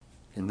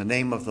In the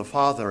name of the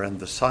Father, and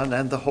the Son,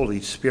 and the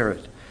Holy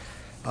Spirit.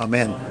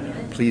 Amen.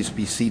 Amen. Please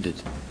be seated.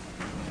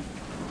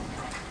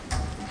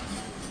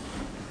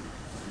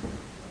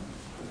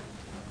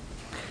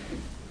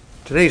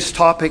 Today's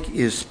topic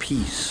is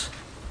peace.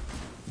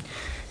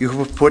 You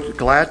have put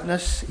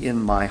gladness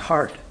in my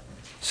heart,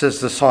 says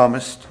the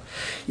psalmist.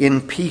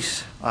 In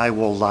peace I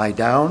will lie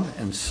down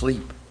and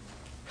sleep.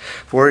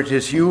 For it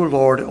is you,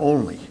 Lord,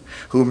 only,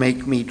 who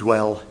make me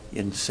dwell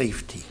in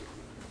safety.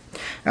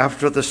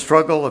 After the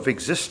struggle of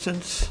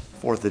existence,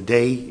 for the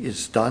day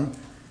is done,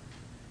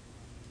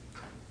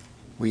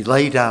 we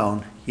lay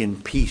down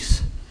in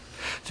peace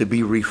to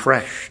be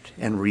refreshed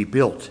and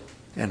rebuilt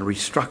and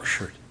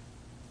restructured.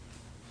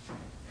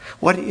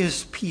 What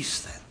is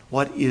peace then?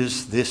 What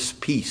is this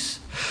peace?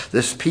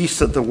 This peace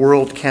that the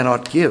world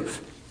cannot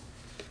give.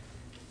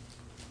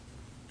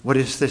 What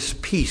is this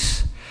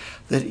peace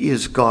that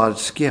is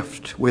God's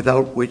gift,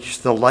 without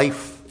which the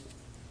life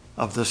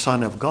of the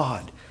Son of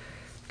God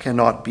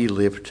cannot be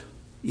lived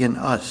in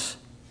us?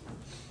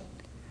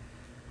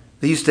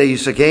 These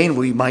days, again,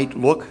 we might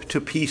look to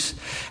peace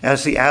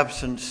as the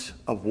absence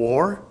of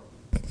war,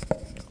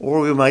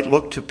 or we might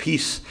look to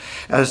peace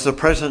as the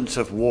presence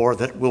of war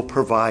that will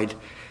provide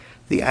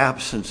the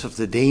absence of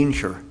the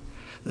danger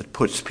that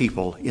puts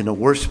people in a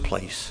worse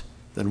place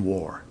than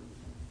war.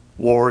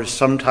 Wars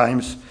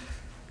sometimes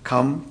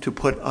come to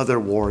put other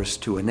wars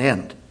to an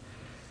end.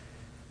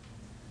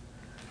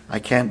 I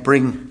can't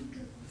bring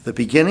the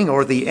beginning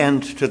or the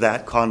end to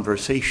that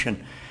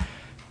conversation,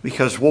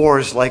 because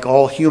wars, like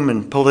all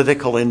human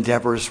political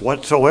endeavors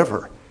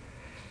whatsoever,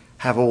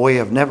 have a way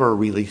of never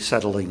really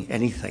settling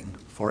anything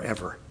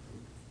forever.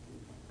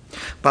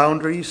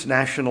 Boundaries,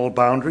 national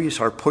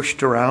boundaries, are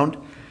pushed around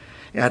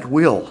at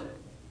will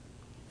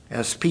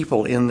as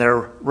people in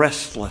their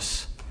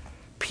restless,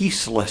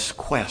 peaceless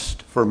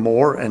quest for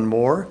more and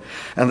more,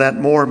 and that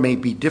more may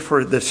be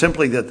different than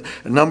simply the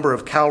number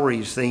of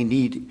calories they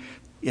need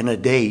in a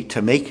day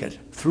to make it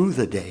through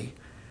the day,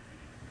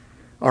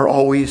 are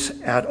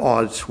always at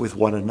odds with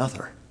one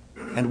another.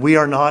 And we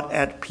are not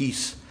at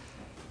peace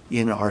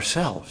in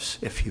ourselves,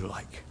 if you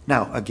like.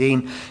 Now,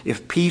 again,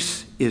 if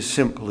peace is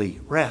simply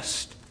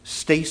rest,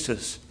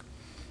 stasis,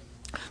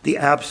 the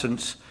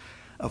absence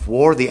of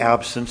war, the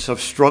absence of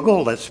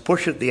struggle, let's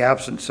push it, the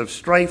absence of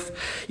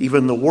strife,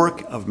 even the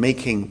work of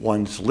making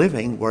one's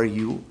living, where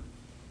you,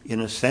 in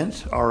a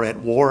sense, are at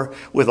war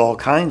with all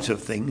kinds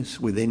of things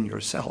within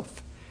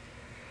yourself,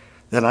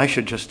 then I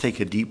should just take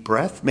a deep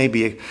breath,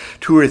 maybe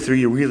 2 or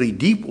 3 really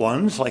deep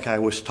ones, like I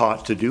was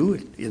taught to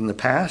do in the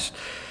past.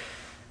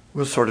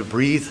 We'll sort of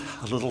breathe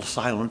a little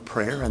silent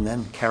prayer and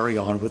then carry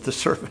on with the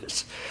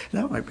service.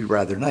 That might be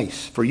rather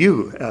nice for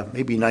you,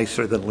 maybe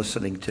nicer than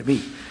listening to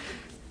me.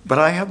 But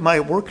I have my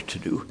work to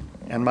do,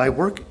 and my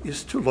work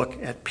is to look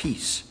at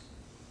peace.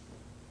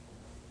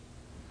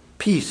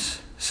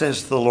 Peace,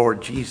 says the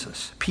Lord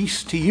Jesus.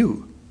 Peace to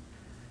you.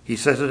 He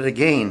says it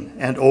again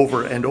and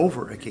over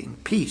again.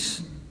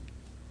 Peace.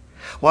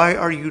 Why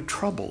are you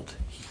troubled?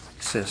 He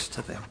says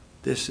to them.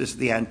 This is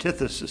the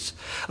antithesis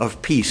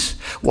of peace.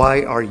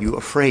 Why are you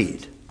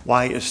afraid?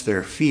 Why is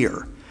there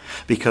fear?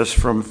 Because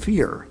from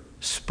fear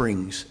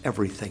springs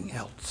everything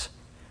else.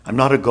 I'm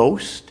not a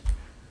ghost.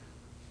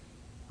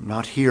 I'm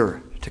not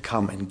here to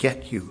come and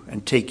get you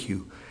and take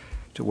you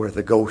to where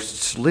the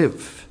ghosts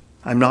live.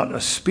 I'm not a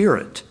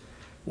spirit,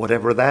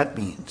 whatever that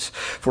means.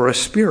 For a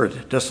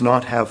spirit does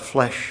not have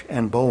flesh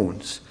and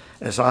bones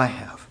as I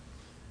have.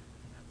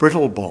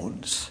 Brittle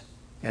bones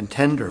and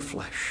tender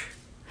flesh,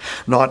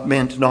 not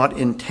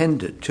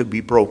intended to be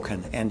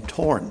broken and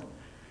torn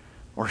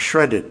or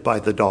shredded by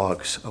the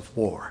dogs of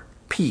war.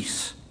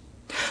 Peace,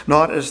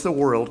 not as the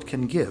world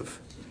can give,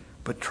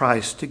 but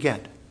tries to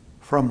get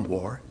from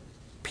war.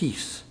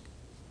 Peace.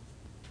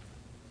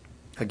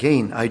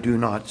 Again, I do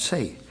not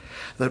say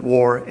that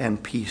war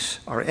and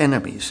peace are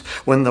enemies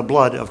when the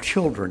blood of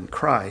children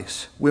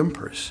cries,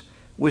 whimpers,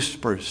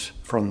 whispers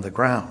from the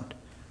ground.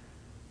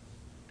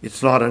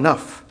 It's not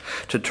enough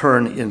to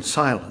turn in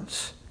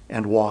silence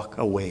and walk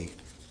away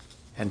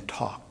and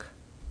talk.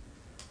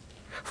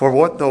 For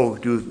what though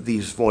do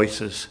these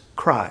voices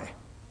cry?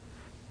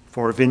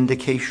 For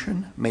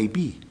vindication?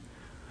 Maybe.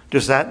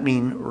 Does that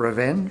mean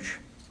revenge?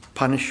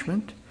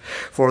 Punishment?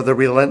 For the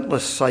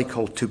relentless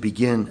cycle to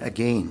begin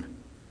again,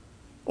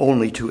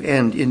 only to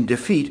end in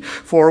defeat?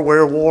 For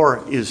where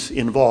war is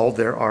involved,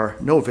 there are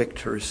no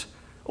victors,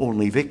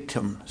 only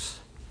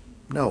victims.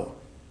 No.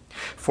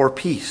 For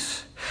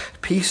peace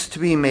to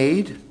be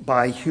made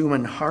by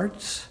human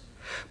hearts,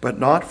 but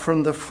not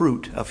from the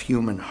fruit of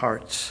human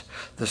hearts,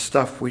 the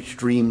stuff which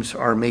dreams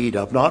are made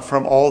of, not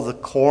from all the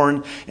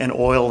corn and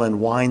oil and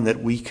wine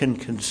that we can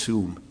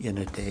consume in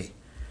a day.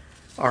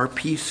 Our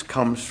peace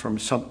comes from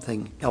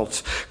something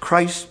else.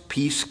 Christ's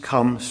peace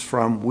comes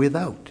from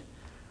without.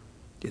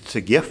 It's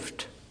a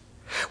gift.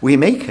 We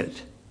make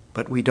it,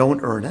 but we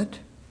don't earn it.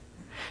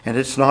 And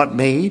it's not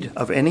made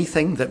of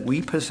anything that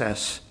we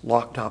possess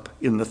locked up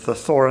in the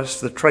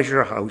thesaurus, the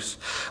treasure house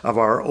of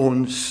our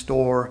own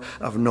store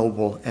of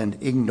noble and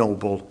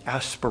ignoble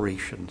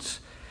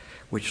aspirations,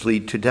 which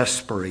lead to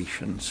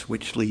desperations,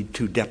 which lead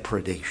to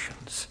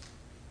depredations.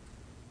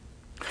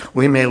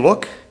 We may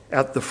look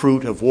at the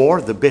fruit of war,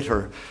 the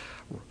bitter,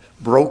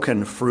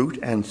 broken fruit,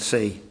 and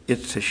say,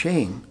 it's a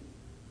shame.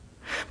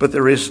 But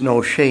there is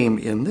no shame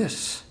in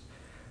this,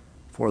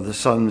 for the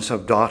sons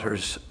of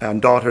daughters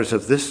and daughters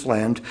of this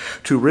land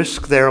to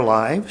risk their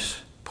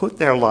lives, put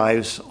their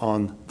lives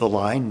on the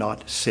line,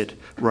 not sit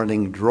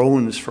running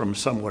drones from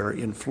somewhere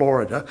in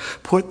Florida,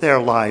 put their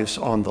lives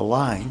on the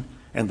line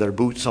and their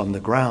boots on the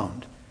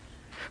ground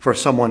for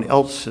someone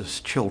else's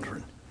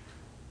children,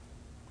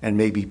 and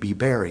maybe be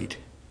buried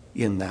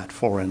in that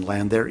foreign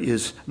land. There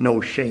is no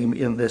shame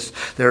in this.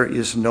 There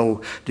is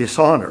no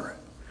dishonor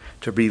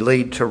to be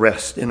laid to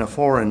rest in a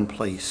foreign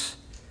place,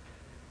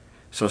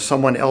 so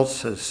someone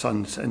else's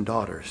sons and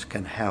daughters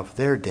can have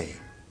their day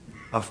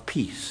of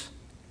peace.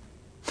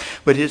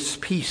 But it's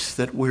peace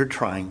that we're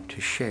trying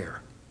to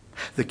share.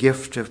 The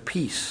gift of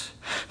peace,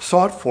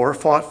 fought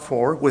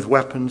for with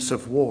weapons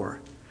of war,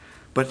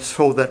 but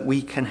so that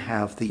we can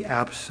have the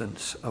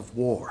absence of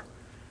war.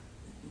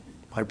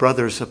 My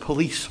brother's a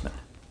policeman.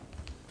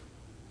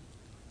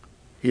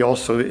 He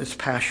also is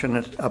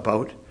passionate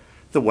about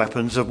the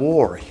weapons of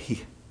war.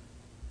 He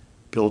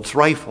builds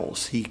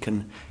rifles. He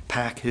can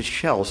pack his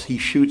shells. He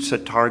shoots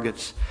at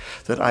targets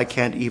that I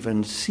can't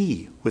even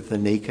see with the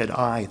naked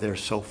eye. They're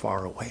so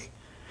far away.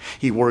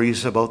 He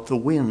worries about the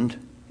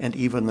wind and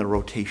even the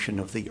rotation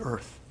of the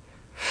earth.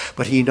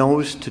 But he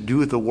knows to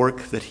do the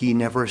work that he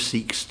never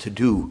seeks to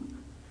do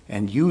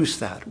and use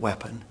that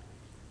weapon.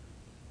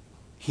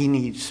 He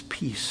needs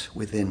peace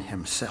within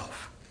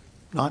himself,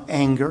 not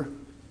anger,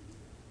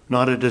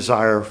 not a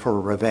desire for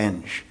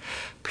revenge,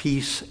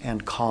 peace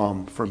and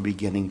calm from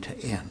beginning to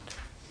end.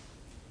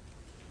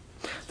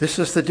 This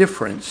is the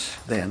difference,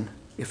 then,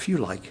 if you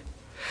like,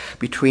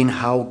 between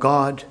how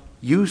God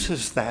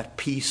uses that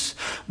peace,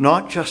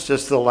 not just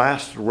as the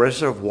last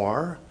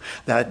reservoir,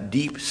 that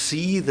deep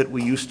sea that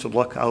we used to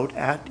look out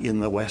at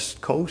in the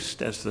West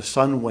Coast as the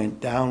sun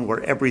went down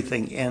where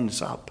everything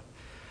ends up,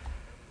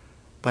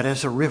 but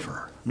as a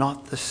river,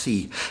 not the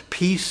sea.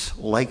 Peace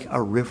like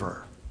a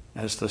river,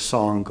 as the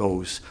song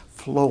goes,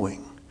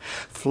 flowing,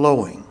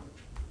 flowing,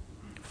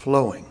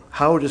 flowing.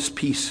 How does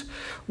peace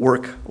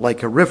work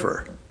like a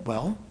river?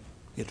 Well,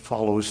 it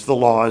follows the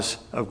laws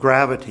of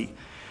gravity,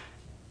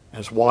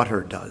 as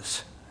water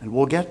does. And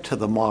we'll get to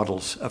the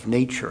models of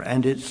nature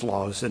and its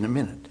laws in a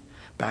minute.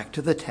 Back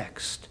to the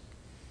text.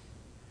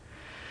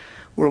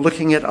 We're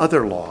looking at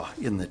other law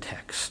in the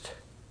text.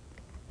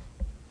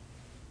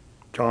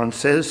 John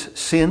says,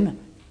 sin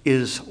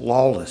is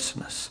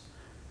lawlessness.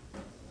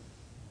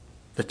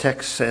 The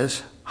text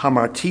says,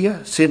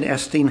 hamartia sin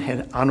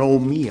estin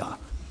anomia.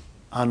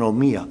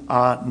 Anomia,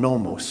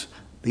 anomos,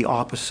 the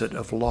opposite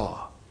of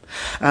law.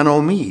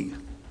 Anomy,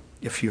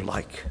 if you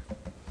like.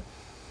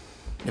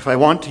 If I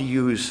want to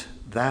use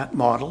that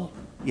model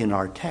in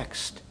our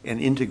text and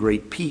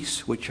integrate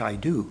peace, which I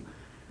do,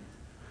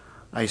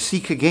 I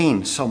seek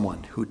again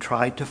someone who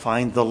tried to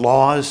find the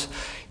laws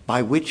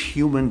by which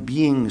human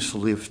beings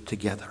live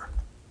together.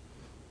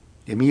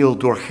 Emile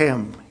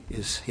Durkheim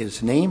is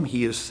his name.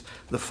 He is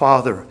the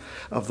father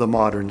of the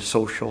modern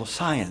social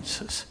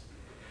sciences.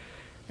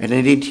 And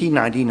in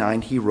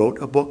 1899, he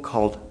wrote a book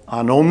called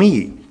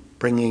Anomie,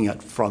 bringing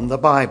it from the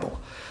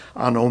Bible.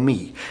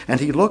 Anomie.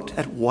 And he looked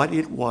at what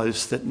it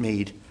was that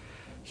made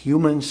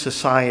human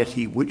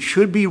society, which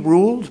should be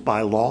ruled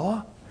by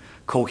law,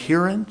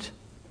 coherent,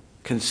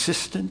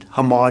 consistent,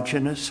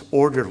 homogeneous,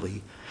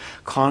 orderly,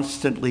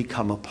 constantly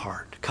come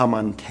apart, come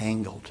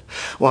untangled.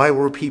 Why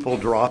were people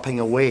dropping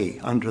away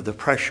under the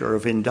pressure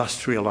of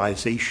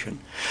industrialization,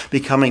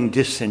 becoming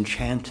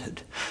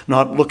disenchanted,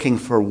 not looking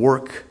for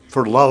work,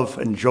 for love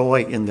and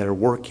joy in their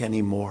work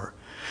anymore,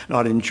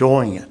 not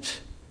enjoying it,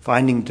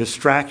 finding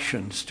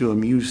distractions to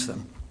amuse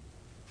them?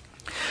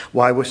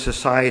 Why was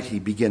society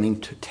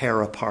beginning to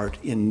tear apart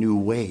in new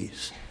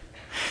ways?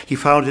 He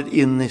found it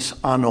in this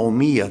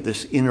anomia,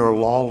 this inner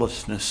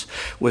lawlessness,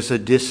 was a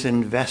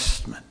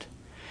disinvestment.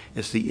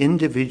 As the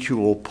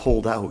individual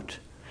pulled out,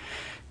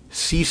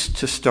 ceased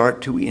to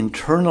start to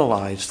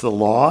internalize the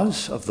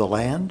laws of the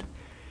land,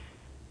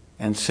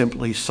 and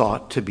simply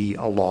sought to be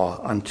a law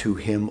unto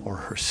him or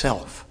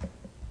herself.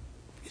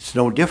 It's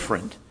no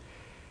different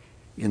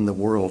in the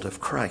world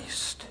of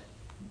Christ.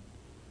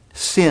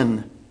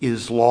 Sin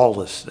is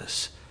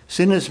lawlessness.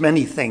 Sin is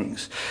many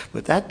things,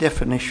 but that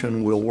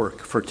definition will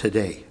work for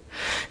today.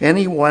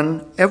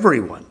 Everyone,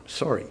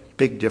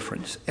 big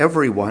difference.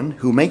 Everyone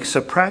who makes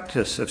a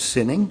practice of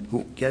sinning,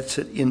 who gets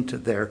it into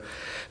their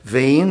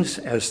veins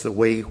as the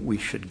way we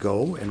should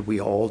go, and we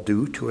all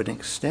do to an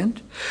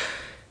extent,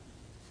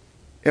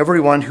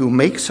 everyone who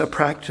makes a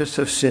practice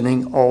of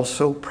sinning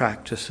also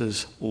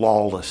practices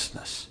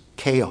lawlessness,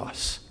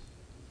 chaos.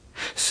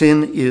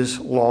 Sin is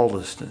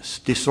lawlessness,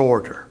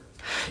 disorder.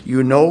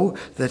 You know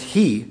that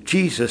he,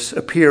 Jesus,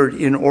 appeared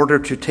in order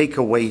to take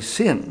away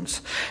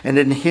sins, and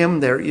in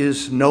him there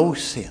is no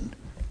sin,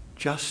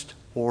 just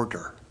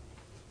order,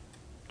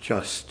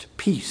 just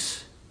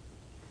peace.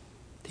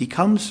 He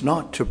comes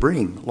not to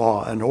bring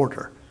law and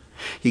order.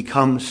 He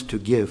comes to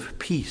give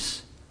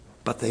peace,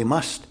 but they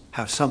must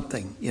have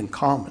something in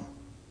common.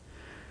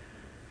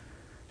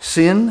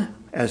 Sin,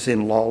 as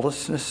in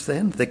lawlessness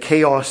then, the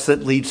chaos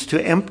that leads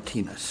to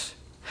emptiness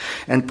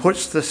and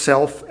puts the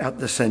self at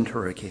the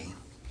center again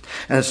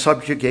and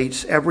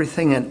subjugates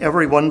everything and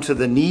everyone to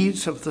the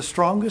needs of the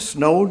strongest.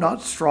 No,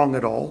 not strong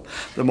at all,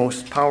 the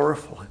most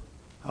powerful.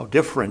 How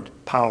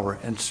different power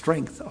and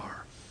strength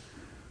are.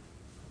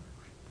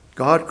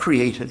 God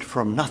created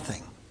from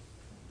nothing.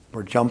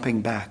 We're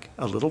jumping back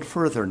a little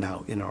further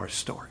now in our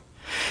story.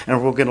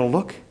 And we're going to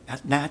look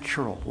at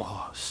natural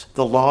laws,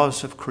 the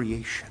laws of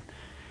creation,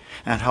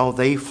 and how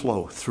they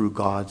flow through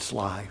God's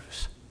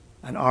lives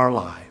and our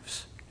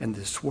lives in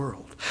this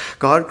world.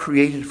 God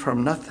created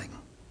from nothing.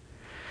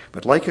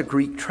 But like a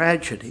Greek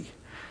tragedy,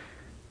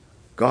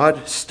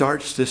 God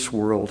starts this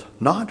world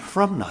not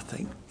from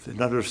nothing.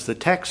 Notice the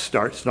text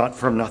starts not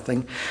from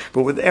nothing,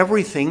 but with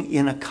everything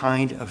in a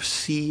kind of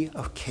sea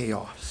of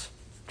chaos.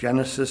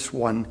 Genesis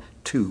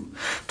 1:2.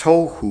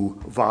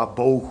 Tohu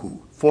vabohu,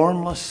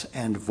 formless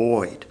and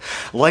void.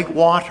 Like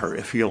water,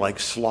 if you like,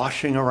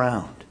 sloshing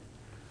around.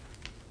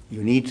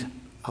 You need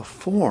a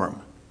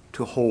form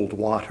to hold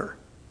water.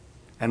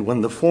 And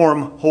when the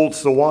form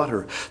holds the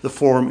water, the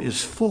form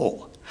is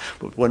full.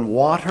 But when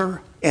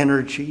water,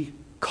 energy,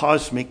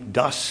 cosmic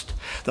dust,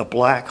 the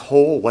black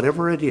hole,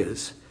 whatever it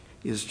is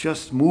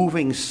just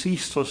moving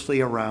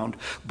ceaselessly around,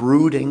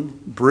 brooding,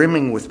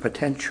 brimming with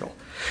potential,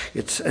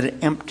 it's an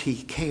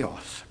empty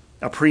chaos,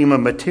 a prima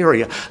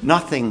materia.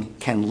 Nothing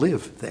can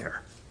live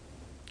there.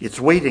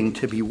 It's waiting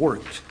to be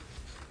worked.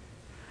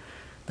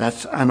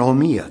 That's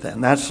anomia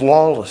then. That's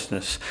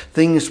lawlessness.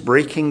 Things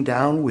breaking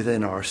down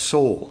within our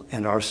soul,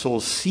 and our soul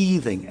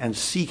seething and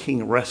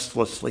seeking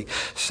restlessly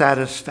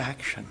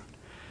satisfaction.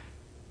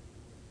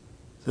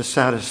 The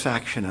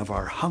satisfaction of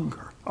our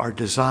hunger, our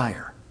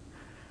desire,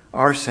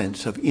 our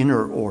sense of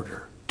inner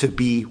order, to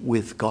be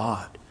with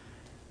God.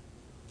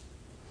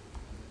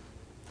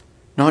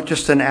 Not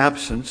just an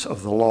absence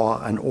of the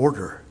law and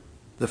order,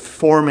 the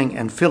forming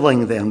and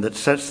filling then that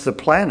sets the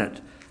planet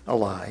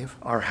alive,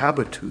 our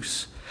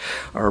habitus,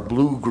 our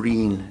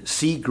blue-green,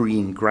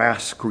 sea-green,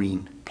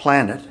 grass-green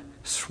planet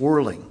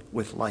swirling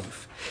with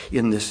life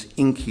in this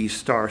inky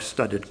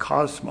star-studded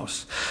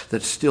cosmos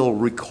that's still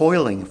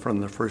recoiling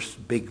from the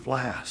first big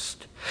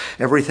blast.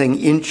 Everything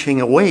inching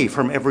away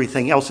from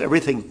everything else,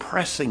 everything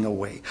pressing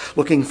away,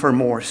 looking for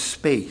more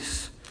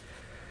space.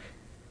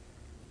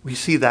 We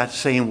see that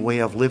same way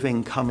of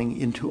living coming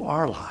into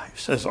our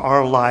lives, as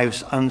our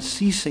lives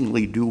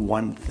unceasingly do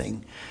one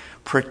thing: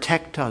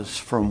 protect us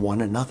from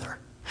one another.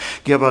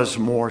 Give us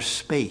more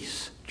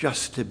space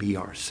just to be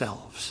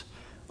ourselves,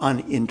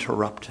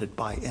 uninterrupted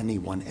by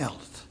anyone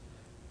else.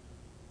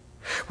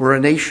 We're a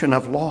nation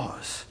of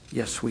laws.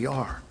 Yes, we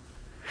are.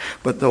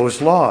 But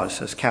those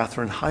laws, as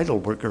Catherine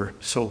Heidelberger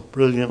so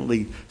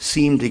brilliantly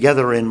seamed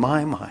together in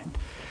my mind,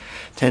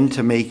 tend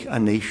to make a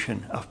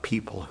nation of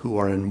people who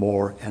are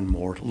more and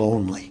more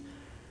lonely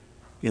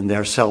in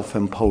their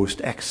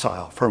self-imposed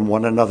exile from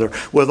one another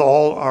with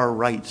all our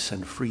rights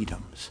and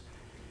freedoms,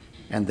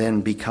 and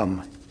then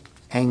become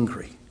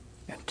angry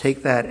and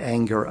take that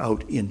anger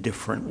out in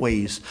different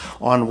ways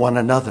on one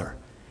another,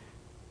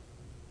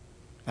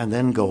 and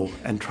then go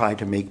and try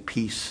to make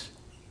peace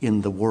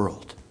in the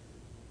world.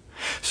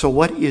 So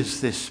what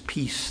is this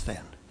peace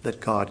then that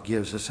God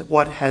gives us?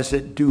 What has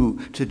it to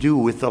do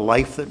with the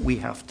life that we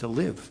have to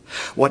live?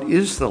 What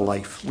is the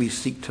life we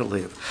seek to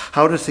live?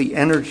 How does the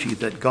energy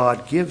that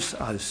God gives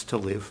us to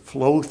live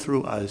flow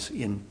through us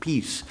in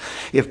peace?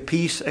 If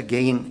peace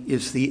again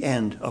is the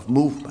end of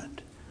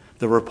movement,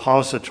 the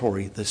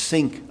repository, the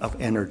sink of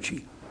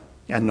energy,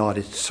 and not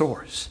its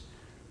source.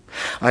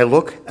 I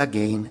look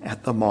again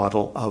at the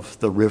model of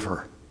the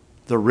river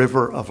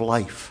of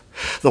life,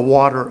 the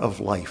water of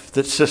life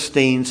that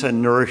sustains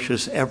and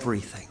nourishes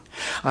everything.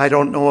 I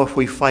don't know if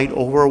we fight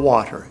over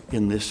water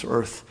in this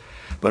earth,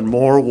 but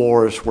more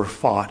wars were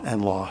fought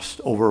and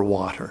lost over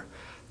water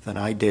than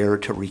I dare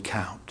to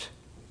recount.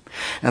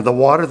 And the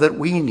water that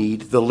we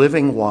need, the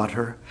living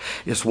water,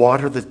 is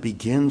water that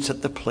begins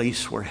at the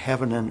place where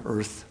heaven and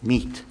earth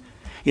meet.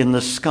 In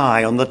the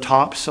sky, on the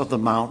tops of the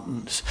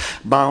mountains,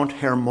 Mount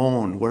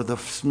Hermon, where the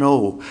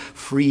snow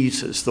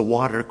freezes, the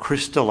water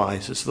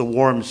crystallizes, the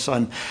warm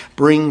sun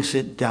brings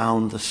it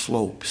down the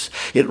slopes.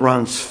 It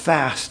runs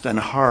fast and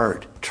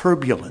hard,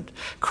 turbulent,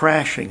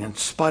 crashing and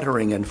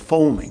sputtering and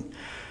foaming.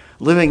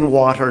 Living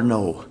water,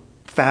 no.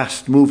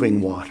 Fast-moving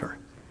water.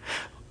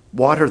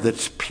 Water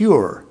that's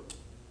pure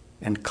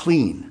and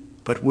clean,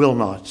 but will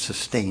not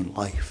sustain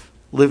life.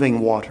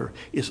 Living water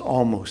is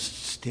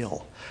almost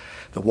still.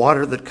 The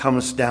water that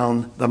comes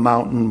down the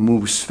mountain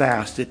moves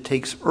fast. It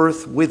takes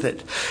earth with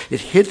it. It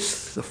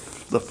hits the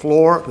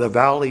floor, the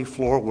valley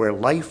floor where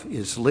life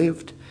is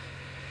lived,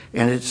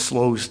 and it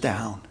slows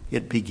down.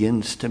 It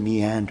begins to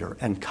meander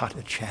and cut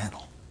a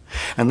channel.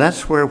 And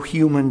that's where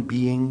human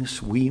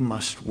beings, we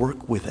must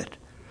work with it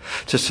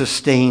to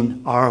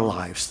sustain our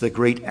lives, the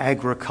great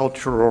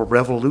agricultural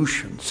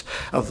revolutions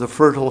of the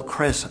Fertile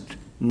Crescent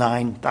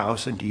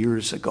 9,000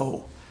 years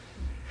ago.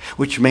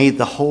 which made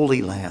the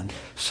Holy Land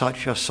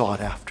such a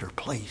sought-after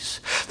place.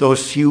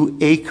 Those few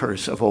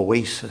acres of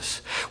oasis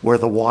where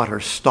the water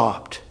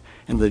stopped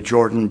and the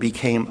Jordan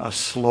became a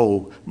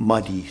slow,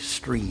 muddy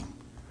stream.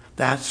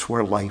 That's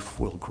where life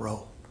will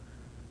grow.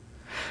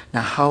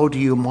 Now, how do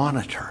you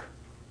monitor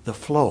the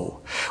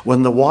flow?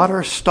 When the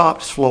water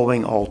stops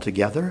flowing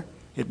altogether,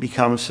 it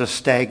becomes a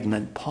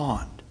stagnant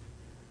pond.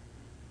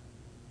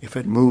 If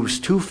it moves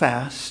too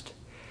fast,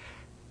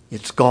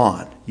 it's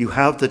gone. You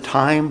have the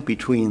time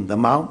between the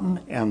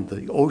mountain and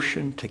the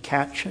ocean to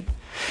catch it.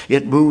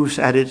 It moves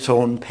at its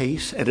own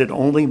pace, and it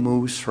only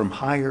moves from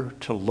higher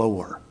to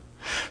lower.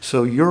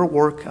 So your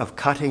work of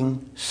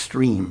cutting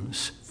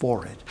streams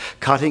for it,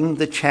 cutting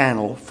the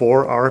channel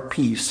for our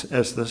peace,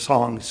 as the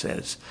song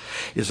says,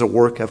 is a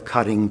work of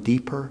cutting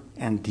deeper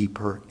and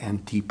deeper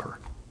and deeper.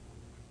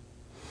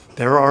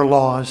 There are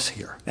laws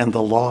here, and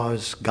the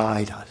laws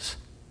guide us.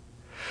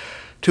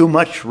 Too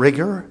much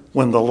rigor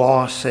when the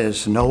law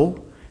says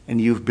no, and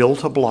you've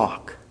built a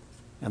block,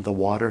 and the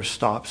water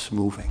stops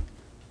moving.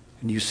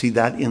 And you see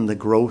that in the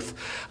growth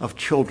of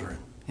children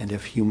and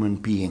of human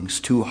beings.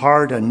 Too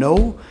hard a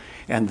no,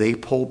 and they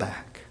pull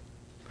back.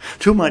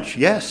 Too much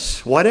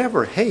yes,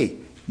 whatever. Hey,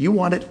 you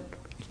want it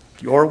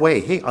your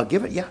way. Hey, I'll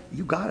give it. Yeah,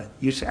 you got it.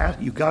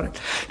 You got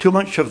it. Too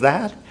much of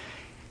that,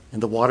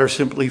 and the water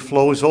simply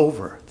flows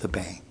over the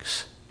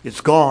banks.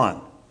 It's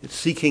gone. It's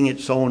seeking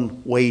its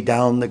own way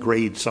down the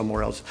grade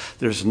somewhere else.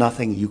 There's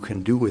nothing you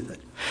can do with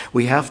it.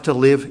 We have to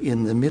live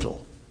in the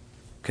middle,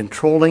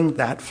 controlling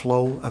that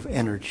flow of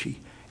energy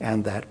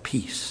and that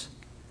peace.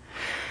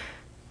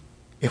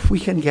 If we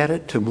can get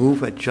it to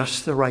move at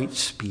just the right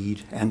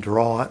speed and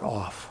draw it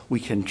off, we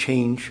can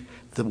change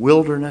the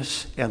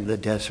wilderness and the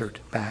desert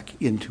back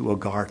into a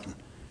garden.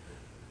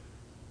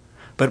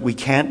 But we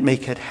can't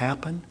make it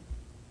happen.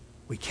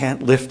 We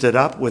can't lift it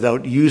up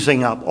without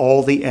using up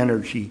all the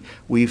energy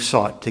we've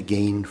sought to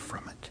gain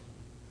from it.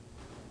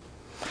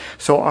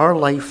 So our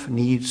life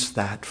needs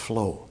that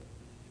flow.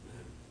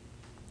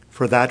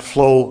 For that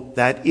flow,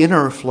 that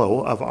inner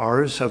flow of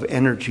ours of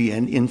energy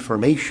and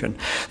information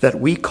that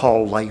we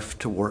call life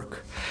to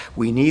work,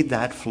 we need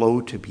that flow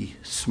to be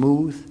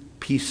smooth,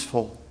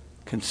 peaceful,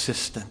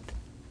 consistent.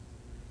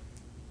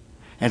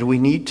 And we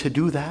need to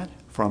do that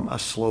from a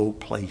slow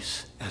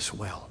place as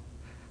well.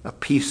 A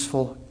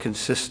peaceful,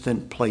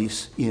 consistent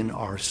place in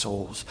our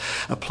souls.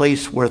 A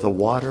place where the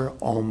water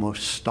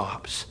almost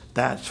stops.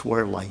 That's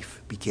where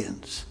life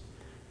begins.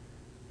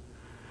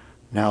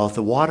 Now,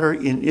 the water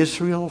in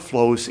Israel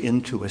flows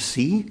into a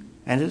sea,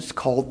 and it's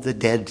called the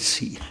Dead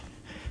Sea.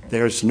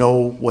 There's no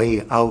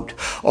way out.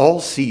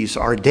 All seas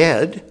are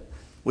dead.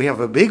 We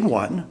have a big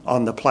one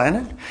on the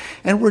planet,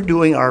 and we're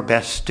doing our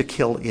best to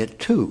kill it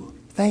too.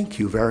 Thank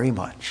you very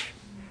much.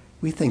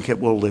 We think it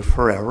will live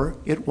forever.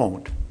 It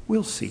won't.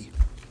 We'll see.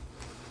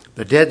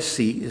 The Dead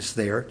Sea is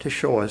there to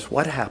show us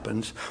what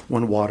happens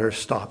when water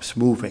stops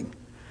moving.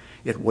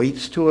 It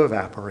waits to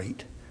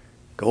evaporate.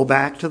 Go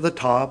back to the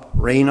top,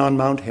 rain on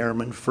Mount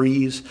Hermon,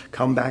 freeze,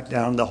 come back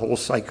down, the whole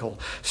cycle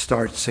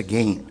starts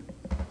again.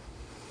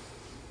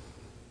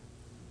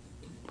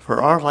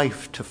 For our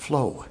life to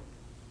flow,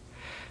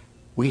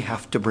 we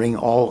have to bring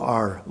all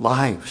our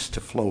lives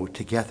to flow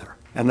together.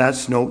 And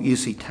that's no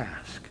easy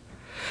task.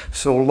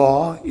 So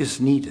law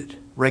is needed.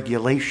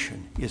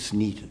 Regulation is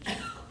needed.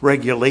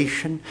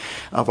 Regulation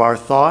of our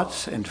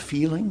thoughts and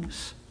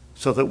feelings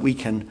so that we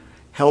can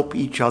help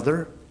each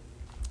other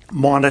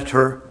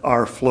monitor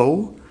our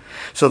flow,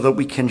 so that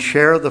we can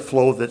share the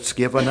flow that's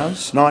given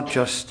us, not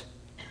just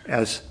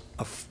as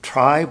a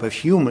tribe of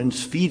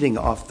humans feeding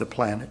off the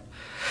planet,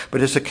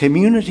 but as a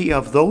community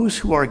of those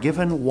who are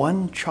given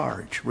one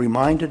charge,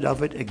 reminded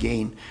of it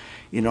again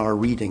in our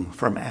reading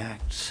from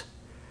Acts.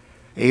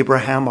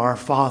 Abraham, our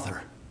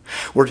father,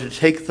 we're to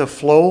take the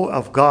flow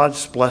of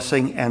God's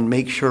blessing and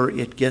make sure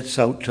it gets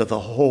out to the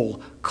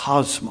whole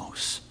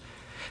cosmos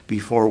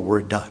before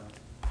we're done.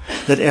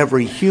 That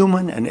every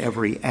human and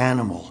every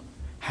animal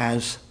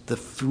has the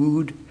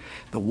food,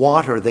 the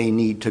water they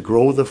need to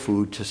grow the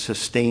food to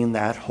sustain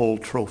that whole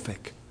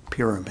trophic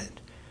pyramid.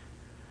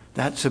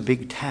 That's a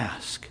big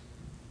task.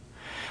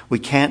 We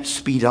can't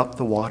speed up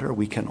the water,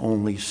 we can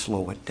only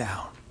slow it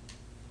down.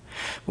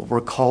 But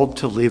we're called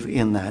to live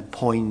in that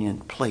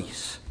poignant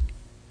place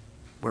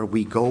where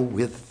we go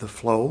with the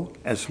flow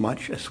as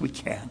much as we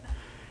can,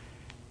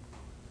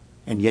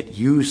 and yet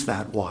use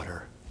that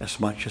water as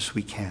much as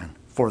we can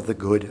for the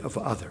good of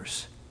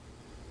others.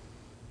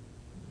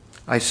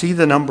 I see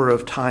the number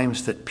of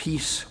times that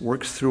peace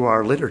works through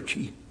our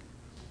liturgy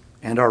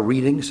and our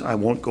readings. I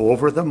won't go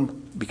over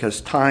them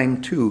because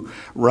time too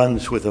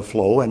runs with a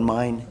flow and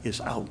mine is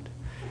out.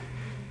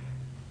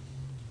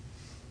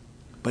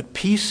 But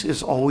peace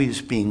is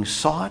always being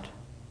sought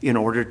in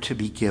order to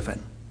be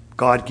given.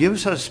 God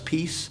gives us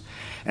peace,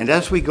 and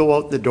as we go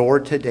out the door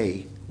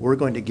today, we're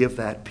going to give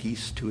that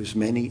peace to as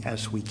many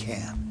as we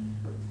can.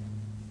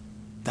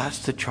 That's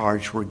the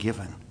charge we're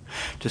given,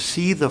 to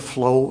see the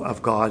flow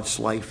of God's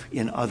life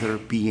in other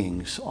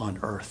beings on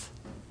earth,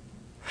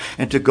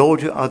 and to go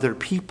to other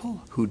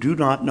people who do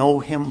not know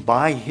him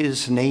by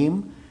his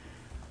name,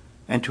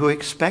 and to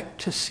expect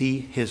to see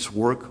his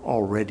work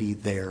already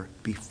there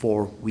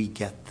before we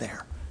get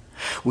there.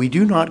 We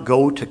do not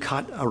go to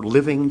cut a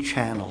living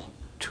channel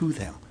to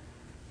them.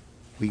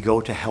 We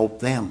go to help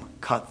them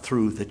cut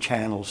through the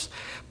channels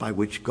by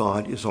which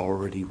God is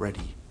already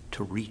ready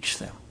to reach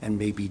them, and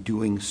may be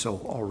doing so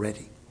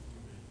already.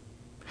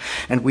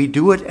 And we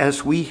do it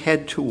as we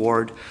head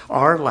toward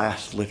our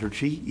last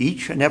liturgy,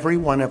 each and every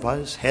one of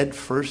us, head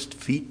first,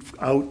 feet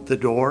out the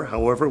door,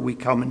 however we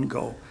come and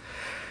go.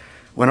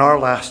 When our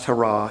last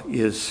hurrah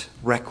is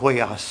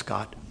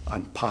Requiescat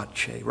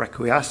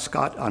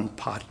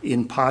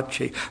in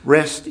pace,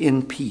 rest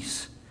in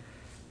peace.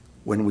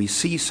 When we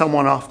see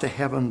someone off to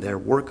heaven, their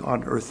work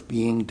on earth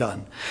being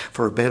done,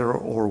 for better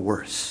or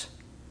worse.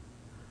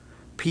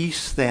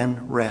 Peace,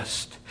 then,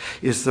 rest,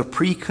 is the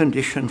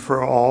precondition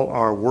for all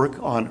our work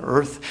on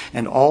earth,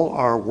 and all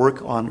our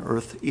work on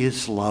earth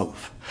is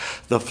love.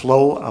 The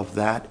flow of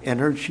that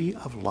energy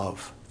of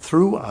love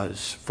through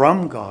us,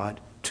 from God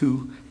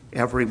to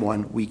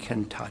everyone we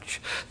can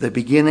touch. The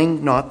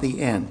beginning, not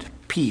the end.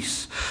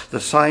 Peace, the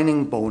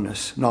signing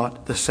bonus,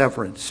 not the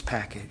severance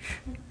package.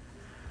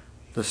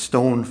 The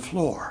stone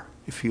floor,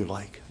 if you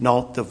like,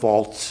 not the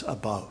vaults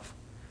above.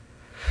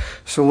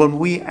 So when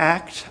we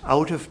act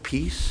out of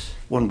peace,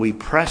 when we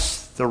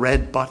press the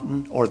red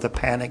button or the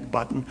panic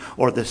button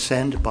or the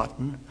send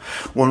button,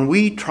 when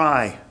we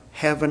try,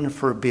 heaven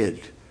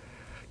forbid,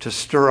 to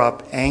stir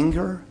up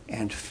anger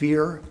and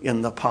fear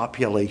in the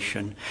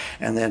population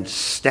and then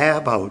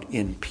stab out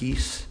in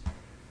peace,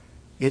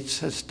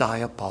 it's as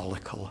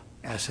diabolical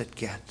as it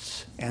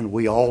gets. And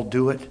we all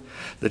do it.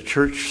 The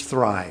church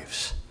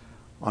thrives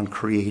on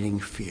creating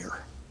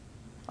fear.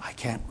 I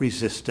can't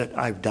resist it.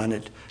 I've done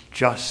it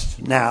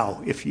just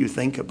now, if you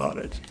think about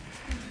it.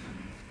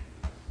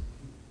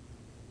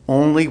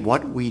 Only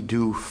what we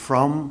do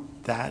from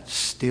that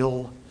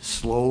still,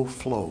 slow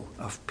flow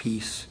of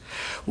peace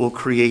will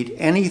create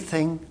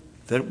anything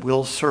that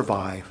will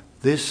survive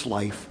this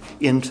life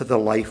into the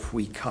life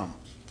we come.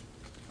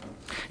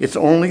 It's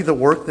only the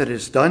work that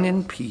is done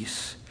in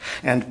peace,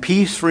 and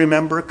peace,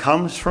 remember,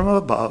 comes from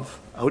above,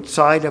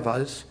 outside of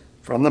us,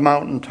 from the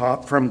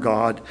mountaintop, from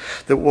God,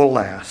 that will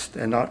last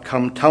and not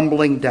come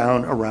tumbling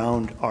down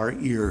around our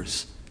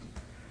ears.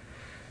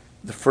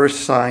 The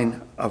first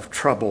sign of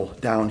trouble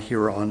down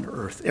here on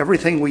earth.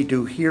 Everything we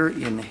do here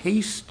in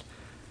haste,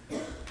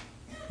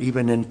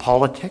 even in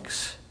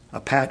politics, a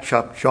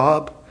patch-up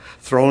job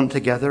thrown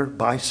together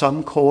by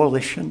some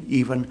coalition,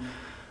 even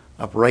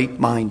of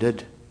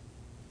right-minded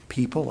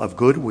people of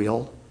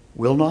goodwill,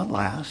 will not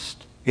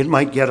last. It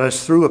might get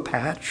us through a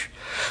patch,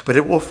 but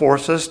it will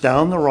force us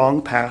down the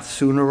wrong path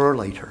sooner or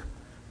later,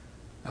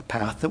 a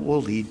path that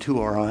will lead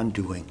to our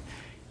undoing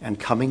and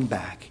coming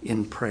back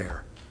in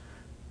prayer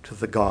to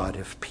the God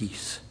of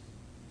peace.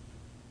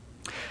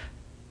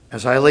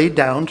 As I laid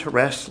down to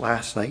rest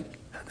last night,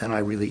 and I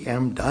really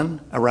am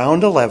done,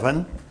 around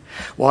 11,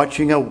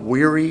 watching a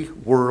weary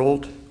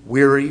world,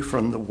 weary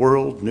from the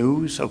world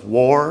news of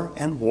war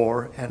and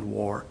war and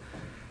war,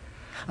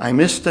 I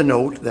missed a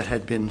note that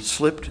had been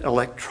slipped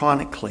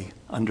electronically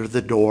under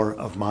the door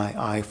of my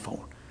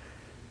iPhone.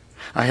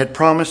 I had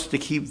promised to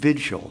keep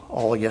vigil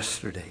all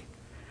yesterday,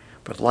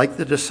 but like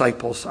the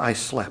disciples, I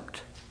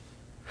slept.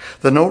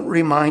 The note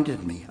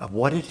reminded me of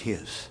what it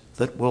is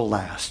that will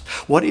last.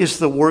 What is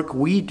the work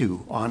we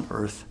do on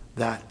earth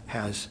that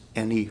has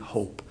any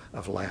hope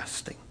of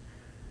lasting?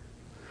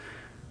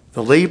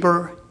 The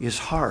labor is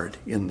hard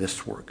in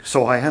this work,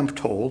 so I am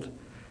told,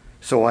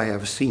 so I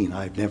have seen.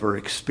 I've never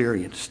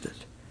experienced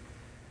it.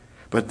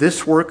 But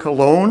this work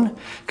alone,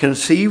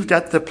 conceived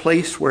at the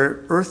place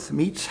where earth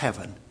meets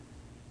heaven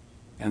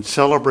and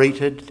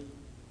celebrated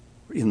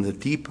in the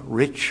deep,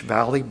 rich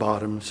valley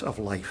bottoms of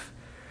life,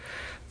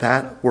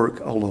 that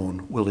work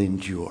alone will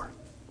endure.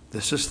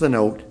 This is the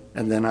note,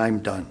 and then I'm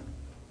done.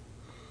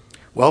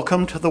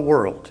 Welcome to the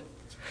world.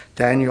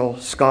 Daniel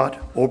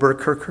Scott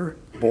Oberkircher,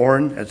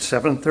 born at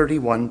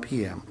 7:31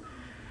 p.m.,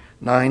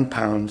 9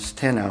 pounds,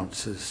 10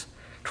 ounces,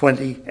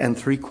 20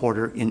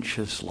 3/4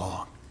 inches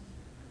long.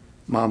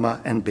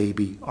 Mama and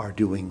baby are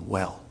doing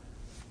well.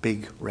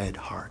 Big red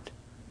heart.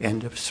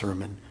 End of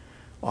sermon.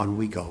 On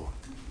we go.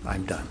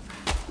 I'm done.